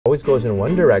always goes in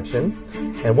one direction,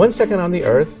 and 1 second on the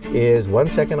Earth is 1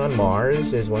 second on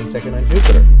Mars, is 1 second on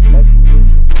Jupiter.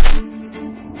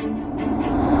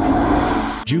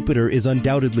 Jupiter is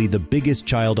undoubtedly the biggest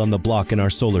child on the block in our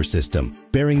solar system,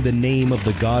 bearing the name of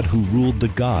the god who ruled the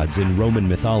gods in Roman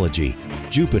mythology.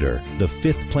 Jupiter, the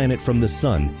fifth planet from the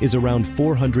Sun, is around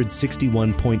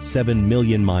 461.7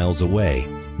 million miles away.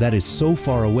 That is so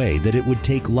far away that it would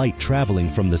take light traveling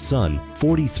from the Sun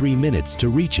 43 minutes to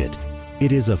reach it.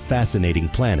 It is a fascinating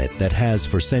planet that has,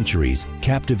 for centuries,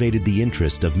 captivated the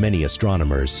interest of many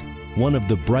astronomers. One of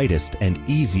the brightest and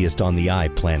easiest on the eye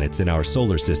planets in our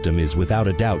solar system is without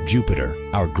a doubt Jupiter,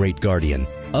 our great guardian.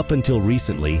 Up until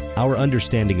recently, our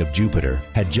understanding of Jupiter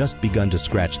had just begun to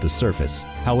scratch the surface.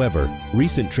 However,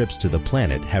 recent trips to the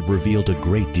planet have revealed a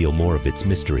great deal more of its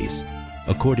mysteries.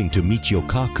 According to Michio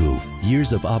Kaku,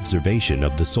 years of observation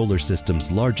of the solar system's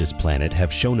largest planet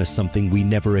have shown us something we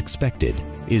never expected.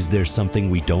 Is there something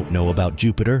we don't know about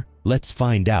Jupiter? Let's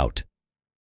find out.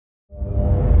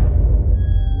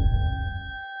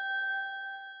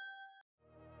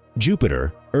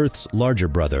 Jupiter, Earth's larger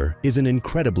brother, is an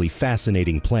incredibly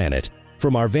fascinating planet.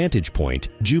 From our vantage point,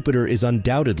 Jupiter is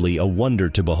undoubtedly a wonder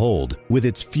to behold. With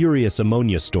its furious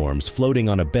ammonia storms floating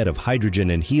on a bed of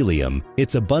hydrogen and helium,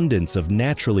 its abundance of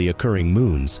naturally occurring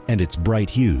moons, and its bright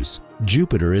hues,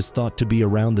 Jupiter is thought to be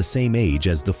around the same age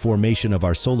as the formation of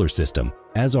our solar system,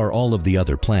 as are all of the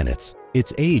other planets.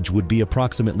 Its age would be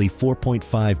approximately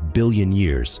 4.5 billion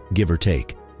years, give or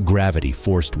take. Gravity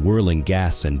forced whirling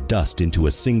gas and dust into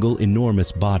a single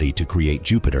enormous body to create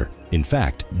Jupiter. In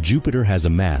fact, Jupiter has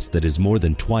a mass that is more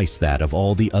than twice that of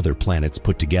all the other planets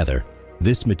put together.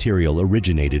 This material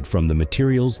originated from the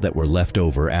materials that were left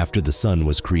over after the Sun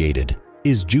was created.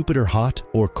 Is Jupiter hot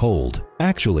or cold?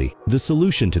 Actually, the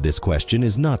solution to this question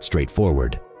is not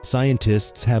straightforward.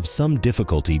 Scientists have some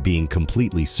difficulty being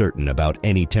completely certain about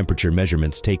any temperature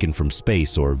measurements taken from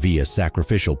space or via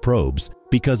sacrificial probes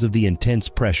because of the intense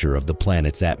pressure of the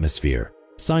planet's atmosphere.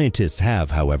 Scientists have,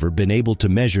 however, been able to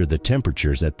measure the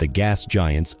temperatures at the gas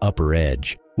giant's upper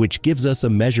edge, which gives us a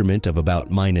measurement of about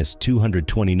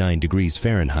 -229 degrees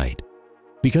Fahrenheit.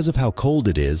 Because of how cold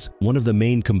it is, one of the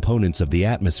main components of the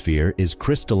atmosphere is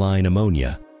crystalline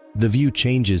ammonia. The view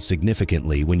changes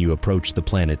significantly when you approach the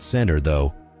planet's center,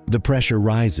 though. The pressure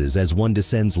rises as one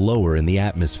descends lower in the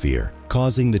atmosphere,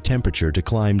 causing the temperature to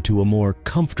climb to a more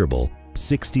comfortable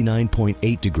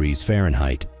 69.8 degrees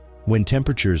Fahrenheit. When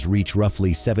temperatures reach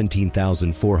roughly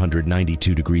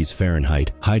 17,492 degrees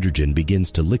Fahrenheit, hydrogen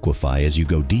begins to liquefy as you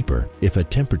go deeper, if a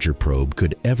temperature probe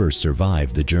could ever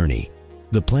survive the journey.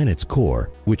 The planet's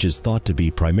core, which is thought to be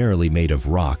primarily made of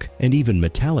rock and even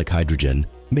metallic hydrogen,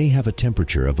 may have a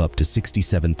temperature of up to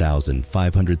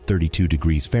 67,532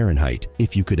 degrees Fahrenheit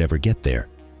if you could ever get there.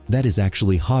 That is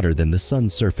actually hotter than the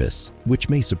Sun's surface, which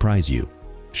may surprise you.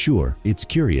 Sure, it's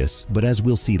curious, but as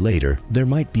we'll see later, there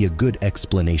might be a good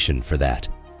explanation for that.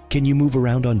 Can you move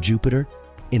around on Jupiter?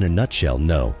 In a nutshell,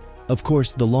 no. Of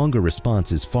course, the longer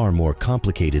response is far more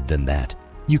complicated than that.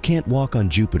 You can't walk on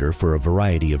Jupiter for a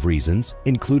variety of reasons,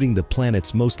 including the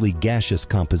planet's mostly gaseous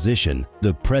composition,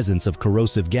 the presence of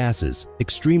corrosive gases,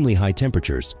 extremely high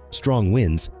temperatures, strong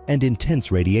winds, and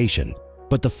intense radiation.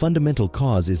 But the fundamental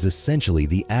cause is essentially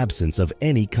the absence of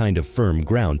any kind of firm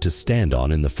ground to stand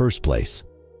on in the first place.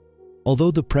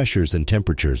 Although the pressures and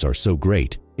temperatures are so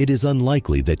great, it is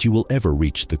unlikely that you will ever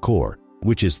reach the core,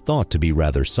 which is thought to be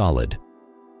rather solid.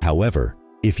 However,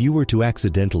 if you were to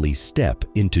accidentally step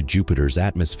into Jupiter's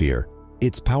atmosphere,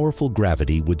 its powerful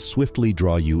gravity would swiftly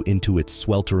draw you into its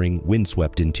sweltering,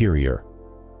 windswept interior.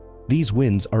 These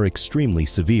winds are extremely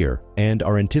severe and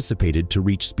are anticipated to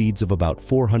reach speeds of about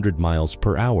 400 miles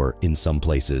per hour in some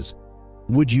places.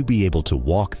 Would you be able to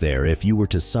walk there if you were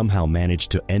to somehow manage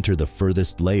to enter the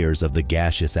furthest layers of the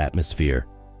gaseous atmosphere?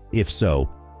 If so,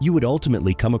 you would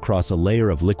ultimately come across a layer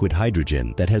of liquid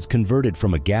hydrogen that has converted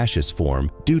from a gaseous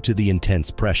form due to the intense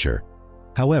pressure.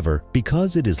 However,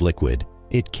 because it is liquid,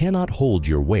 it cannot hold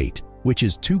your weight, which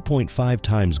is 2.5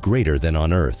 times greater than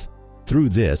on Earth. Through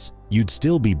this, you'd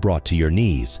still be brought to your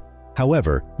knees.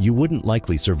 However, you wouldn't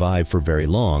likely survive for very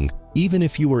long, even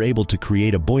if you were able to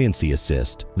create a buoyancy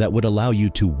assist that would allow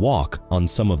you to walk on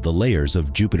some of the layers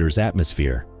of Jupiter's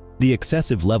atmosphere. The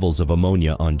excessive levels of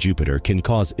ammonia on Jupiter can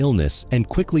cause illness and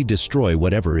quickly destroy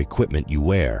whatever equipment you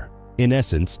wear. In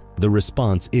essence, the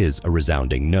response is a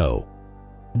resounding no.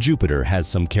 Jupiter has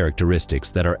some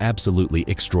characteristics that are absolutely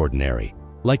extraordinary.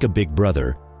 Like a big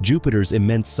brother, Jupiter's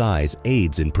immense size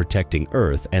aids in protecting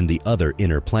Earth and the other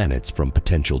inner planets from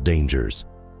potential dangers.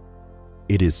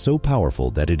 It is so powerful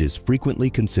that it is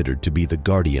frequently considered to be the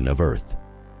guardian of Earth.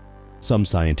 Some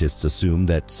scientists assume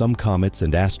that some comets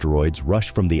and asteroids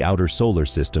rush from the outer solar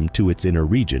system to its inner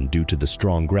region due to the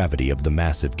strong gravity of the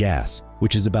massive gas,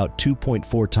 which is about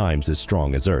 2.4 times as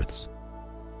strong as Earth's.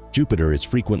 Jupiter is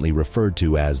frequently referred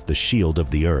to as the shield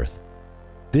of the Earth.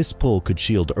 This pull could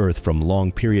shield Earth from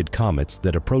long-period comets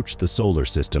that approach the solar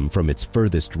system from its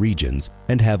furthest regions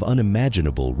and have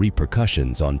unimaginable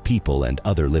repercussions on people and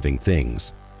other living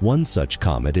things. One such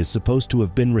comet is supposed to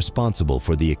have been responsible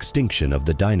for the extinction of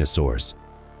the dinosaurs.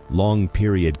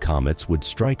 Long-period comets would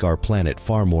strike our planet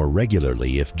far more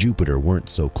regularly if Jupiter weren't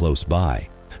so close by.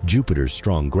 Jupiter's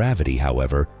strong gravity,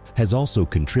 however, has also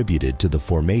contributed to the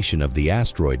formation of the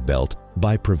asteroid belt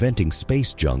by preventing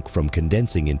space junk from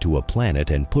condensing into a planet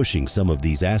and pushing some of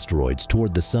these asteroids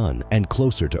toward the Sun and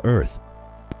closer to Earth.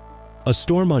 A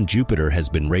storm on Jupiter has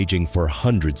been raging for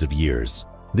hundreds of years.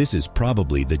 This is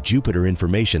probably the Jupiter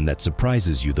information that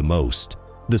surprises you the most.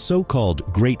 The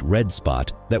so-called Great Red Spot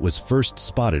that was first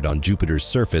spotted on Jupiter's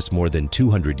surface more than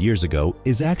 200 years ago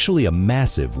is actually a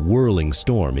massive whirling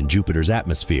storm in Jupiter's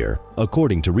atmosphere,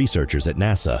 according to researchers at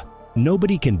NASA.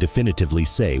 Nobody can definitively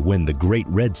say when the Great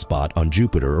Red Spot on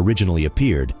Jupiter originally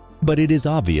appeared, but it is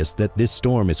obvious that this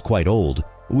storm is quite old.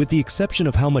 With the exception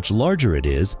of how much larger it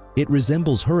is, it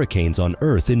resembles hurricanes on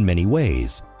Earth in many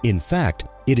ways. In fact,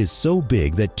 it is so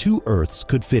big that 2 Earths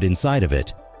could fit inside of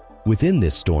it. Within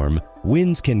this storm,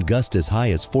 winds can gust as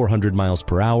high as 400 miles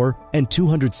per hour and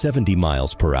 270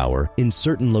 miles per hour in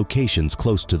certain locations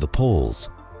close to the poles.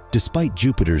 Despite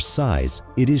Jupiter's size,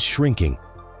 it is shrinking.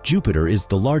 Jupiter is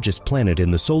the largest planet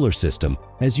in the solar system,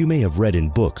 as you may have read in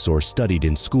books or studied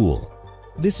in school.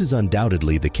 This is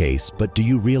undoubtedly the case, but do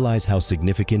you realize how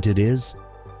significant it is?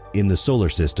 In the solar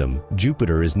system,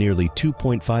 Jupiter is nearly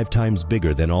 2.5 times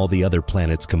bigger than all the other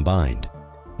planets combined.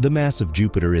 The mass of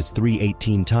Jupiter is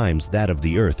 318 times that of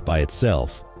the Earth by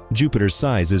itself. Jupiter's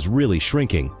size is really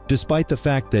shrinking, despite the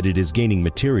fact that it is gaining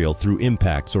material through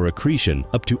impacts or accretion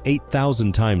up to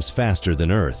 8,000 times faster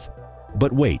than Earth.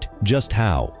 But wait, just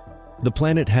how? The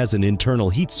planet has an internal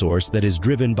heat source that is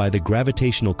driven by the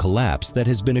gravitational collapse that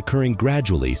has been occurring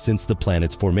gradually since the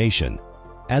planet's formation.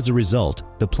 As a result,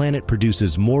 the planet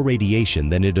produces more radiation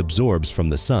than it absorbs from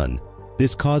the Sun.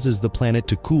 This causes the planet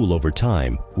to cool over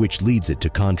time, which leads it to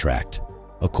contract.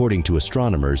 According to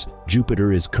astronomers,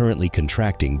 Jupiter is currently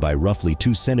contracting by roughly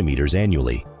 2 centimeters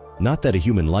annually. Not that a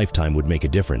human lifetime would make a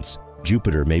difference.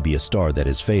 Jupiter may be a star that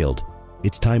has failed.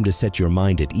 It's time to set your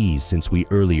mind at ease since we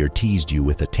earlier teased you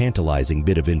with a tantalizing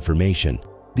bit of information.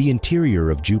 The interior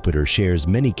of Jupiter shares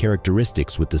many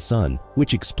characteristics with the Sun,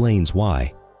 which explains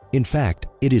why. In fact,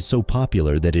 it is so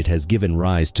popular that it has given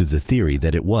rise to the theory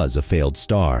that it was a failed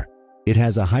star. It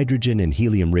has a hydrogen and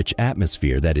helium-rich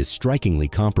atmosphere that is strikingly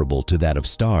comparable to that of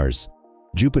stars.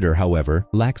 Jupiter, however,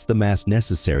 lacks the mass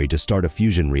necessary to start a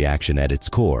fusion reaction at its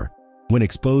core. When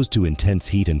exposed to intense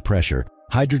heat and pressure,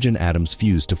 hydrogen atoms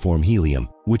fuse to form helium,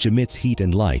 which emits heat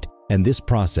and light, and this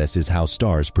process is how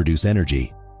stars produce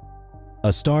energy.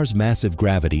 A star's massive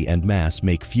gravity and mass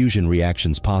make fusion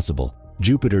reactions possible.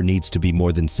 Jupiter needs to be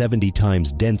more than 70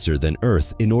 times denser than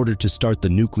Earth in order to start the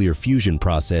nuclear fusion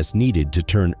process needed to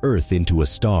turn Earth into a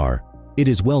star. It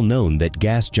is well known that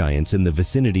gas giants in the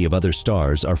vicinity of other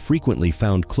stars are frequently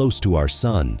found close to our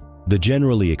Sun. The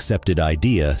generally accepted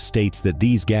idea states that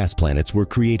these gas planets were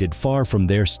created far from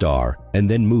their star and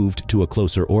then moved to a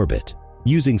closer orbit.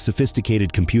 Using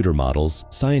sophisticated computer models,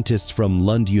 scientists from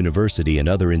Lund University and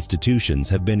other institutions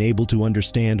have been able to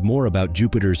understand more about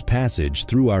Jupiter's passage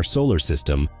through our solar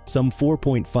system some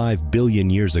 4.5 billion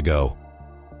years ago.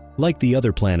 Like the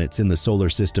other planets in the solar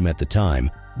system at the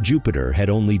time, Jupiter had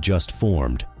only just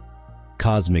formed.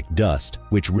 Cosmic dust,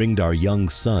 which ringed our young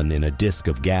sun in a disk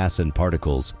of gas and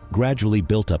particles, gradually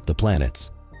built up the planets.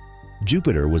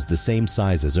 Jupiter was the same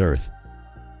size as Earth.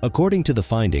 According to the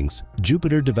findings,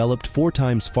 Jupiter developed 4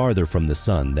 times farther from the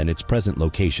Sun than its present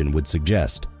location would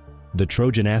suggest. The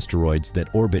Trojan asteroids that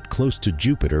orbit close to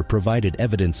Jupiter provided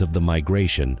evidence of the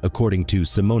migration, according to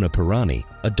Simona Pirani,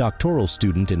 a doctoral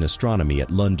student in astronomy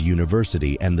at Lund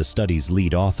University and the study's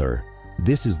lead author.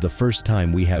 This is the first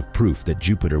time we have proof that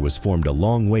Jupiter was formed a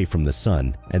long way from the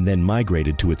Sun and then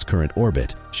migrated to its current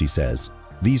orbit, she says.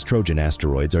 These Trojan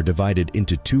asteroids are divided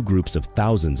into 2 groups of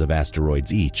thousands of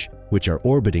asteroids each, which are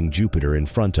orbiting Jupiter in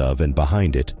front of and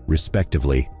behind it,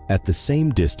 respectively, at the same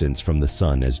distance from the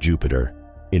Sun as Jupiter.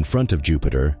 In front of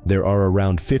Jupiter, there are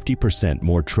around 50%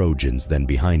 more Trojans than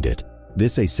behind it.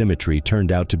 This asymmetry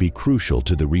turned out to be crucial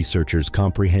to the researchers'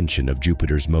 comprehension of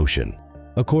Jupiter's motion.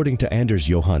 According to Anders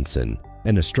Johansson,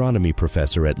 an astronomy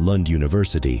professor at Lund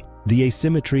University, the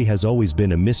asymmetry has always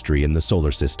been a mystery in the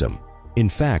solar system. In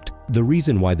fact, the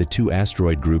reason why the two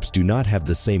asteroid groups do not have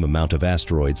the same amount of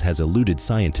asteroids has eluded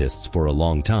scientists for a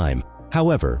long time.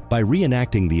 However, by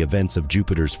reenacting the events of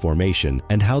Jupiter's formation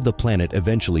and how the planet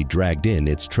eventually dragged in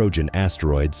its Trojan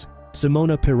asteroids,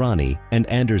 Simona Pirani and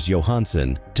Anders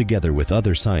Johansson, together with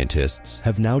other scientists,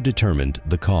 have now determined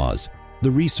the cause.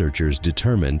 The researchers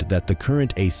determined that the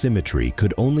current asymmetry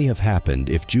could only have happened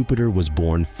if Jupiter was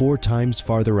born 4 times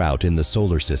farther out in the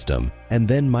solar system and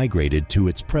then migrated to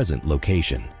its present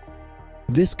location.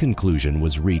 This conclusion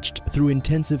was reached through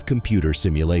intensive computer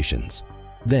simulations.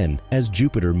 Then, as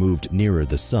Jupiter moved nearer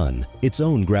the Sun, its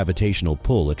own gravitational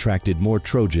pull attracted more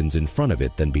Trojans in front of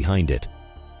it than behind it.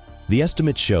 The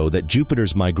estimates show that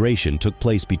Jupiter's migration took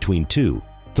place between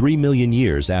 2–3 million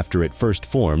years after it first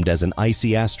formed as an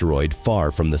icy asteroid far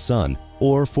from the Sun,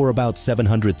 or for about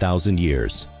 700,000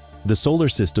 years. The solar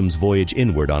system's voyage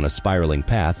inward on a spiraling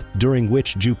path, during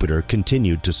which Jupiter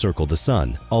continued to circle the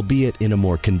Sun, albeit in a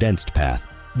more condensed path.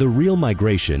 The real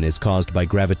migration is caused by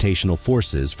gravitational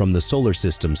forces from the solar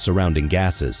system's surrounding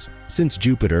gases. Since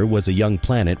Jupiter was a young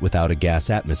planet without a gas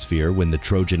atmosphere when the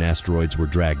Trojan asteroids were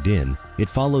dragged in, it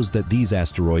follows that these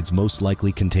asteroids most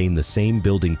likely contain the same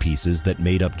building pieces that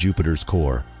made up Jupiter's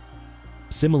core.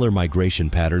 Similar migration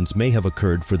patterns may have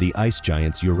occurred for the ice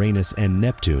giants Uranus and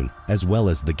Neptune, as well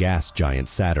as the gas giant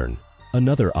Saturn.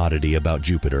 Another oddity about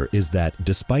Jupiter is that,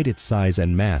 despite its size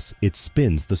and mass, it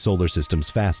spins the solar system's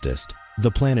fastest. The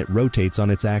planet rotates on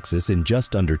its axis in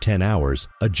just under 10 hours,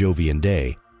 a Jovian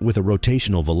day, with a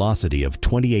rotational velocity of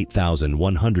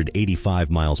 28,185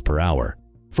 miles per hour.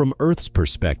 From Earth's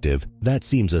perspective, that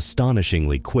seems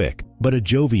astonishingly quick, but a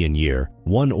Jovian year,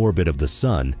 one orbit of the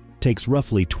Sun, takes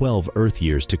roughly 12 Earth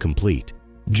years to complete.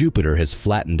 Jupiter has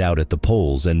flattened out at the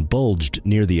poles and bulged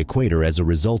near the equator as a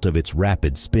result of its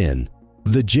rapid spin.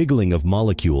 The jiggling of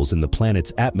molecules in the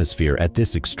planet's atmosphere at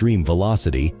this extreme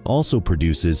velocity also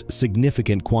produces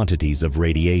significant quantities of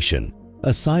radiation.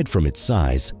 Aside from its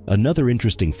size, another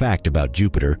interesting fact about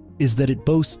Jupiter is that it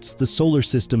boasts the solar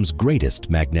system's greatest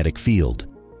magnetic field.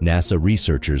 NASA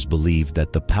researchers believe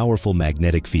that the powerful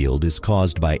magnetic field is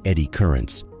caused by eddy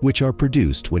currents, which are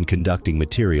produced when conducting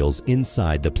materials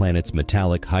inside the planet's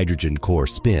metallic hydrogen core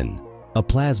spin. A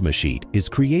plasma sheet is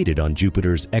created on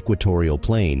Jupiter's equatorial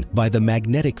plane by the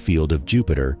magnetic field of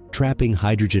Jupiter trapping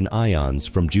hydrogen ions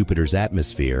from Jupiter's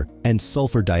atmosphere and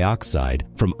sulfur dioxide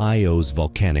from Io's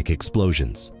volcanic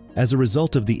explosions. As a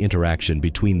result of the interaction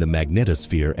between the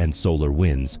magnetosphere and solar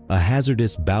winds, a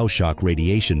hazardous bow shock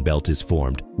radiation belt is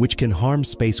formed, which can harm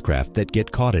spacecraft that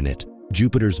get caught in it.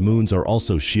 Jupiter's moons are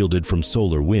also shielded from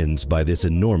solar winds by this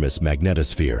enormous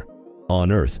magnetosphere.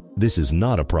 On Earth, this is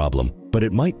not a problem, but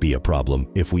it might be a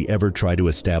problem if we ever try to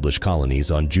establish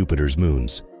colonies on Jupiter's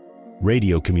moons.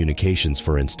 Radio communications,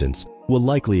 for instance, will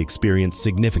likely experience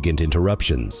significant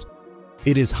interruptions.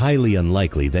 It is highly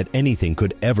unlikely that anything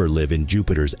could ever live in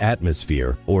Jupiter's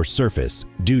atmosphere or surface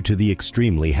due to the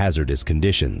extremely hazardous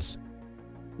conditions.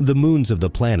 The moons of the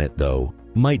planet, though,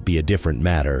 might be a different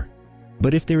matter.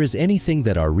 But if there is anything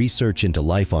that our research into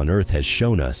life on Earth has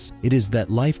shown us, it is that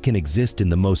life can exist in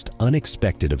the most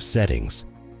unexpected of settings.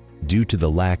 Due to the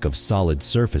lack of solid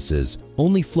surfaces,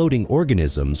 only floating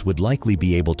organisms would likely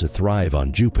be able to thrive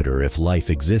on Jupiter if life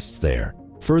exists there.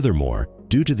 Furthermore,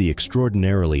 due to the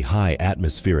extraordinarily high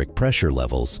atmospheric pressure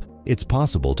levels, it's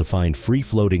possible to find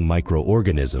free-floating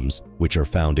microorganisms, which are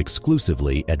found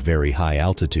exclusively at very high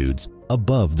altitudes,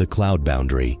 above the cloud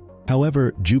boundary.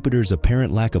 However, Jupiter's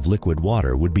apparent lack of liquid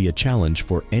water would be a challenge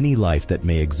for any life that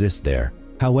may exist there.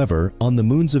 However, on the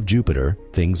moons of Jupiter,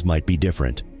 things might be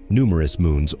different. Numerous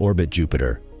moons orbit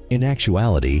Jupiter. In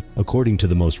actuality, according to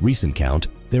the most recent count,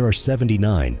 there are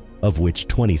 79, of which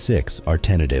 26 are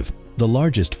tentative. The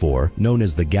largest 4, known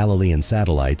as the Galilean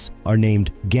satellites, are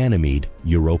named Ganymede,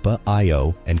 Europa,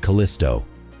 Io, and Callisto.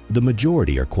 The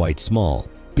majority are quite small.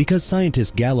 Because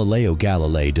scientist Galileo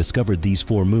Galilei discovered these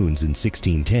 4 moons in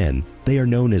 1610, they are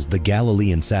known as the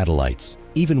Galilean satellites.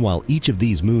 Even while each of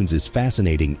these moons is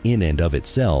fascinating in and of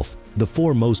itself, the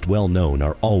 4 most well-known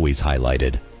are always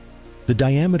highlighted. The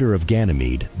diameter of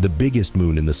Ganymede, the biggest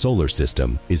moon in the solar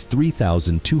system, is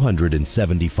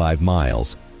 3,275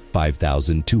 miles,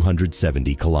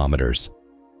 5,270 kilometers.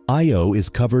 Io is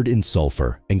covered in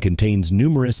sulfur and contains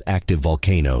numerous active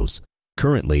volcanoes.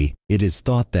 Currently, it is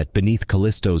thought that beneath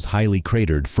Callisto's highly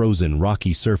cratered frozen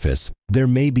rocky surface, there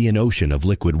may be an ocean of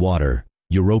liquid water.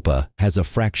 Europa has a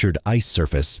fractured ice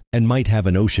surface and might have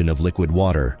an ocean of liquid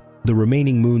water. The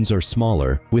remaining moons are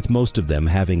smaller, with most of them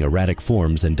having erratic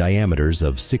forms and diameters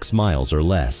of 6 miles or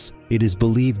less. It is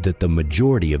believed that the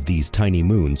majority of these tiny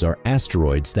moons are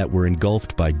asteroids that were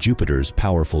engulfed by Jupiter's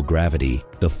powerful gravity.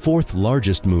 The 4th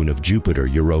largest moon of Jupiter,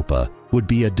 Europa, would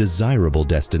be a desirable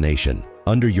destination.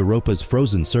 Under Europa's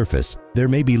frozen surface, there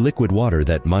may be liquid water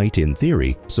that might, in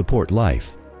theory, support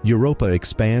life. Europa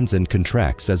expands and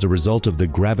contracts as a result of the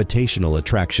gravitational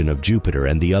attraction of Jupiter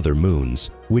and the other moons,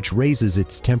 which raises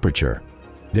its temperature.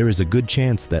 There is a good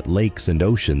chance that lakes and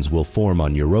oceans will form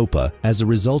on Europa as a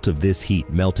result of this heat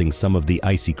melting some of the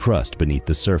icy crust beneath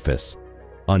the surface.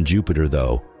 On Jupiter,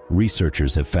 though,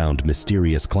 researchers have found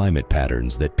mysterious climate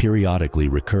patterns that periodically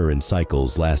recur in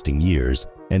cycles lasting years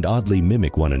and oddly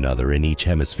mimic one another in each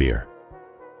hemisphere.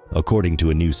 According to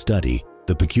a new study,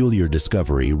 the peculiar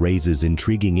discovery raises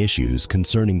intriguing issues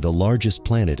concerning the largest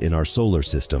planet in our solar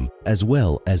system, as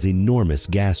well as enormous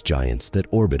gas giants that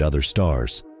orbit other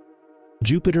stars.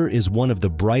 Jupiter is one of the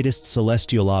brightest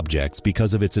celestial objects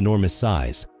because of its enormous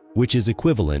size, which is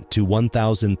equivalent to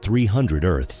 1,300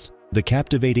 Earths. The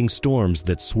captivating storms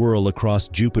that swirl across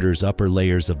Jupiter's upper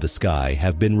layers of the sky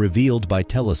have been revealed by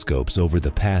telescopes over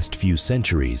the past few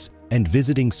centuries, and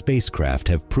visiting spacecraft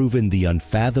have proven the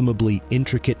unfathomably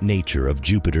intricate nature of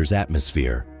Jupiter's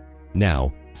atmosphere.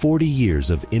 Now, 40 years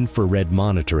of infrared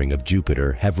monitoring of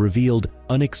Jupiter have revealed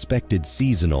unexpected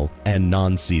seasonal and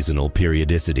non-seasonal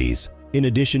periodicities, in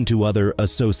addition to other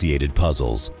associated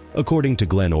puzzles, according to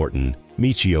Glenn Orton,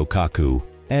 Michio Kaku,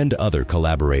 and other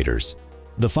collaborators.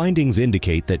 The findings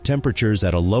indicate that temperatures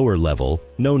at a lower level,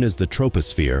 known as the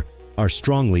troposphere, are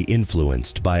strongly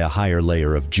influenced by a higher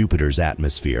layer of Jupiter's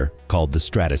atmosphere, called the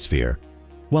stratosphere.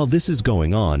 While this is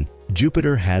going on,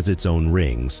 Jupiter has its own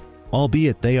rings,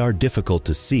 albeit they are difficult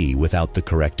to see without the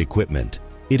correct equipment.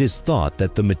 It is thought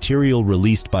that the material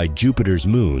released by Jupiter's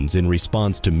moons in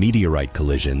response to meteorite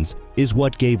collisions is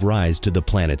what gave rise to the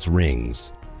planet's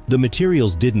rings. The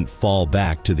materials didn't fall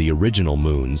back to the original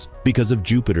moons because of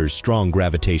Jupiter's strong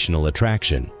gravitational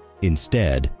attraction.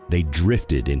 Instead, they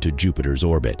drifted into Jupiter's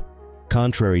orbit.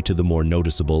 Contrary to the more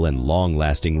noticeable and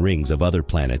long-lasting rings of other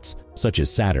planets, such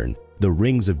as Saturn, the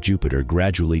rings of Jupiter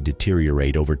gradually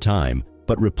deteriorate over time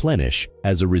but replenish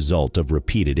as a result of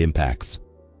repeated impacts.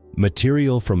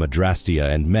 Material from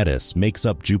Adrastea and Metis makes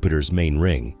up Jupiter's main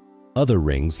ring. Other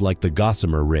rings, like the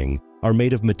Gossamer Ring, are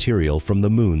made of material from the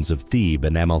moons of Thebe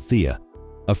and Amalthea.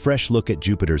 A fresh look at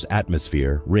Jupiter's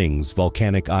atmosphere, rings,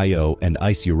 volcanic Io, and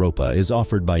ice Europa is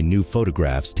offered by new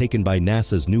photographs taken by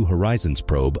NASA's New Horizons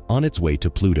probe on its way to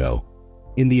Pluto.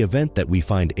 In the event that we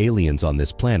find aliens on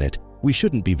this planet, we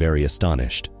shouldn't be very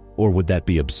astonished. Or would that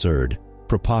be absurd?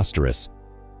 Preposterous?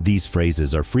 These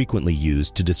phrases are frequently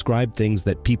used to describe things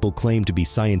that people claim to be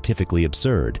scientifically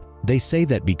absurd. They say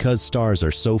that because stars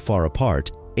are so far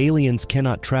apart, aliens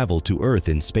cannot travel to Earth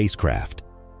in spacecraft.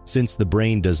 Since the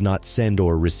brain does not send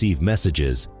or receive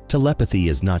messages, telepathy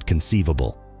is not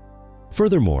conceivable.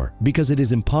 Furthermore, because it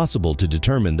is impossible to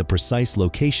determine the precise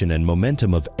location and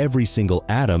momentum of every single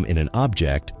atom in an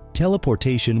object,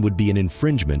 teleportation would be an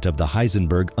infringement of the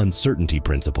Heisenberg uncertainty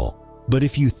principle. But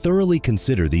if you thoroughly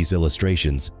consider these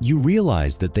illustrations, you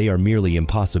realize that they are merely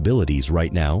impossibilities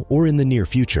right now or in the near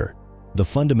future. The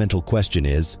fundamental question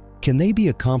is, can they be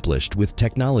accomplished with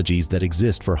technologies that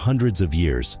exist for hundreds of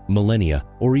years, millennia,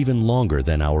 or even longer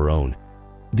than our own?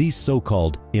 These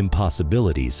so-called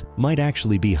impossibilities might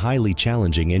actually be highly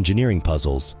challenging engineering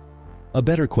puzzles. A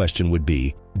better question would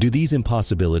be, do these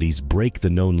impossibilities break the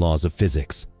known laws of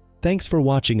physics? Thanks for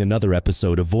watching another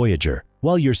episode of Voyager.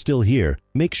 While you're still here,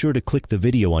 make sure to click the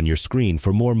video on your screen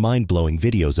for more mind-blowing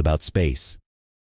videos about space.